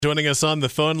Joining us on the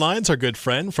phone lines, our good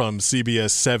friend from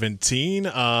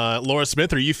CBS17, Laura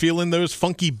Smith. Are you feeling those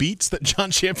funky beats that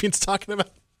John Champion's talking about?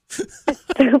 So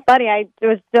funny. I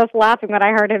was just laughing when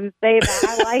I heard him say that.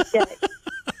 I liked it.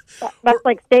 That's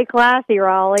like stay classy,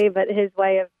 Raleigh, but his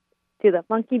way of to the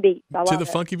funky beat. To the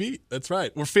funky beat. That's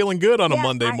right. We're feeling good on a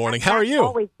Monday morning. How are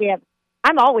you?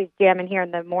 I'm always jamming here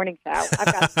in the morning show.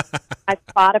 I've got my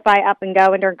Spotify up and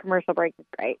going during commercial breaks. It's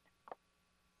great.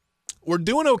 We're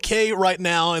doing okay right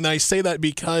now, and I say that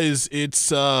because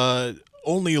it's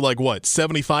only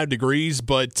 75 degrees,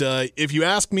 but if you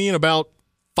ask me in about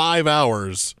 5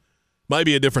 hours, might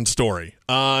be a different story.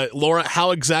 Laura,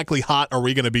 how exactly hot are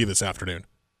we going to be this afternoon?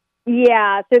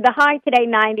 Yeah, so the high today,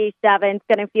 97. It's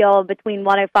going to feel between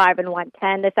 105 and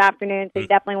 110 this afternoon, so you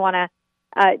definitely want to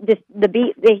just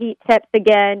the heat tips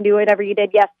again, do whatever you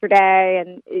did yesterday,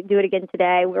 and do it again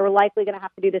today. We're likely going to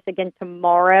have to do this again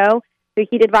tomorrow. So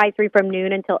heat advisory from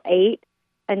noon until 8.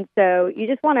 And so you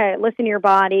just want to listen to your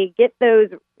body, get those,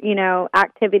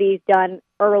 activities done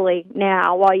early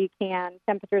now while you can.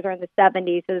 Temperatures are in the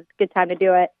 70s, so it's a good time to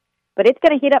do it. But it's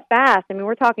going to heat up fast. I mean,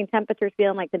 we're talking temperatures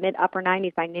feeling like the mid-upper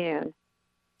 90s by noon.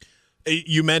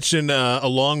 You mentioned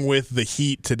along with the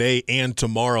heat today and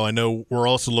tomorrow, I know we're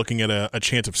also looking at a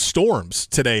chance of storms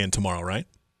today and tomorrow, right?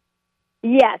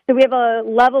 Yes, so we have a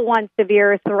level 1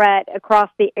 severe threat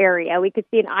across the area. We could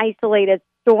see an isolated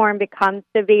storm become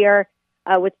severe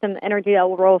with some energy that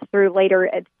will roll through later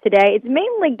today. It's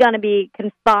mainly going to be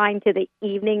confined to the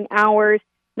evening hours.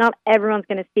 Not everyone's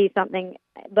going to see something,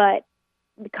 but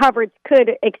the coverage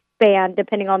could expand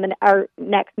depending on our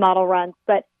next model runs.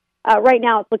 But right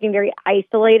now it's looking very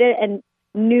isolated and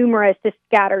numerous to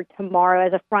scatter tomorrow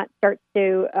as a front starts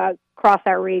to cross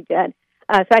our region.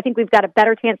 So I think we've got a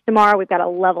better chance tomorrow. We've got a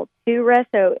level 2 risk,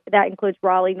 so that includes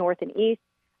Raleigh, North, and East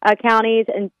counties.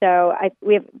 And so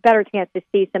we have a better chance to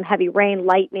see some heavy rain,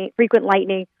 lightning, frequent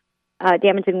lightning,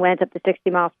 damaging winds up to 60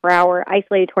 miles per hour.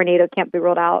 Isolated tornado can't be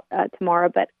ruled out tomorrow.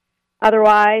 But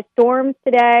otherwise, storms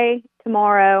today,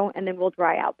 tomorrow, and then we'll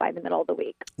dry out by the middle of the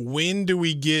week. When do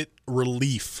we get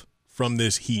relief from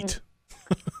this heat?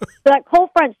 So that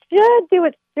cold front should do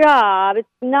its job. It's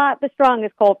not the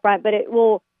strongest cold front, but it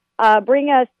will bring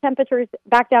us temperatures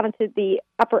back down into the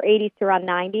upper 80s to around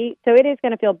 90. So it is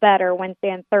going to feel better Wednesday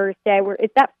and Thursday.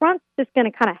 That front's just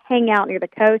going to kind of hang out near the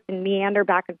coast and meander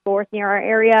back and forth near our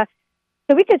area.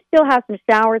 So we could still have some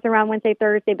showers around Wednesday,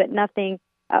 Thursday, but nothing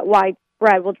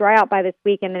widespread. We'll dry out by this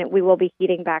week, and then we will be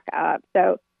heating back up.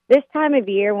 So this time of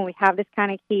year, when we have this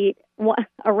kind of heat,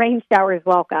 a rain shower is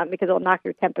welcome because it'll knock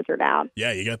your temperature down.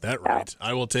 Yeah, you got that right. So,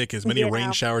 I will take as many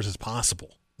rain showers as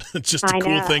possible. Just to I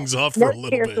cool know. things off for a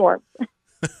little bit. Storm.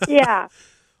 Yeah.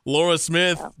 Laura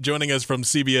Smith joining us from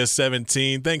CBS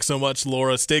 17. Thanks so much,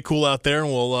 Laura. Stay cool out there,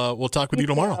 and we'll talk with you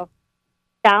tomorrow.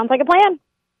 Sounds like a plan.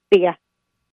 See ya.